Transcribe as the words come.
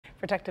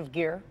Protective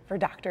gear for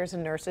doctors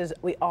and nurses,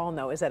 we all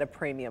know, is at a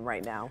premium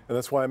right now. And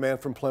that's why a man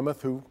from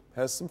Plymouth who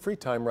has some free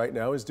time right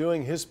now is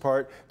doing his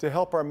part to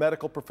help our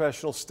medical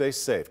professionals stay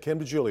safe. Kim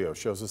DiGiulio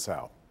shows us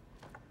how.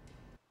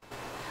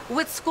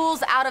 With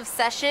schools out of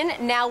session,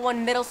 now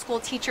one middle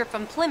school teacher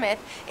from Plymouth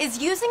is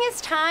using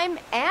his time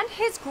and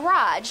his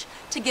garage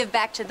to give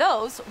back to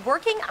those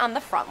working on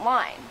the front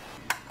line.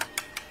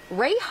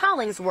 Ray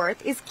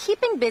Hollingsworth is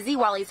keeping busy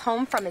while he's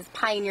home from his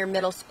Pioneer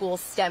Middle School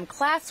STEM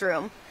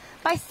classroom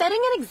by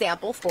setting an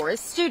example for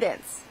his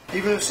students.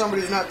 Even if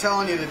somebody's not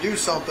telling you to do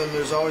something,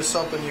 there's always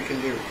something you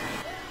can do.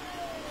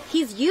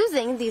 He's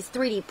using these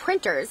 3D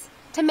printers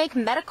to make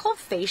medical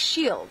face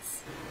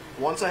shields.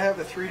 Once I have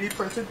the 3D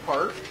printed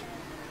part,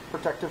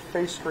 protective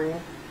face screen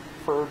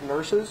for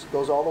nurses,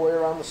 goes all the way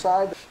around the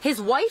side.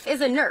 His wife is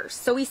a nurse,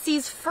 so he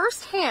sees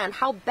firsthand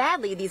how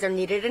badly these are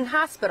needed in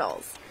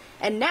hospitals.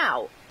 And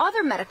now,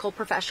 other medical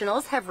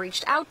professionals have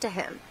reached out to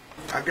him.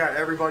 I've got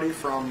everybody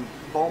from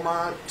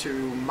Beaumont to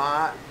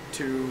Mott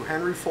to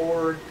Henry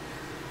Ford,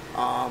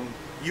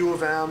 U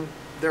of M.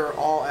 They're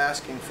all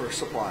asking for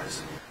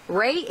supplies.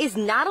 Ray is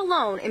not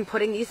alone in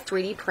putting these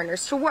 3D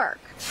printers to work.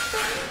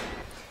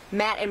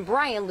 Matt and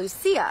Brian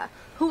Lucia,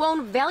 who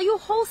own Value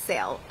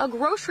Wholesale, a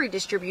grocery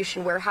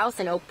distribution warehouse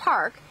in Oak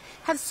Park,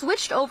 have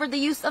switched over the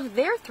use of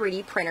their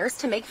 3D printers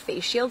to make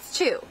face shields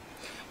too.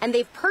 And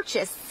they've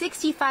purchased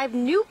 65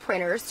 new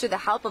printers through the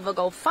help of a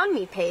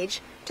GoFundMe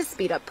page to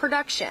speed up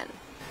production.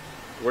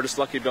 We're just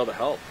lucky to be able to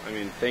help. I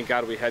mean, thank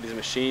God we had these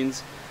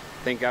machines.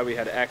 Thank God we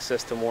had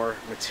access to more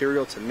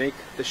material to make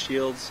the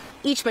shields.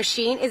 Each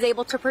machine is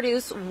able to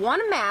produce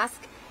one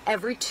mask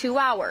every 2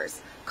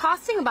 hours,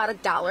 costing about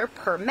 $1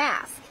 per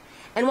mask.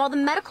 And while the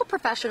medical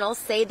professionals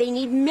say they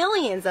need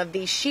millions of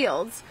these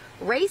shields,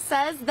 Ray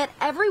says that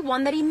every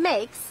one that he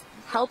makes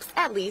helps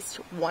at least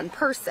one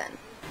person.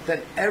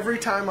 Then every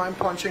time I'm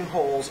punching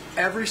holes,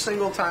 every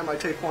single time I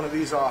take one of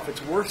these off,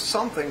 it's worth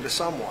something to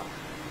someone.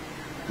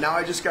 Now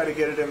I just got to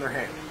get it in their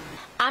hand.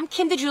 I'm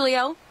Kim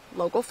DiGiulio,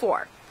 Local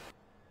 4.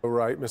 All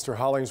right, Mr.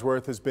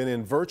 Hollingsworth has been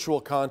in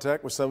virtual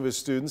contact with some of his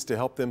students to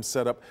help them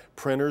set up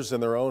printers in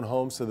their own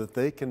homes so that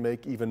they can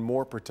make even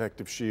more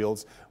protective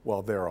shields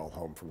while they're all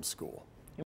home from school.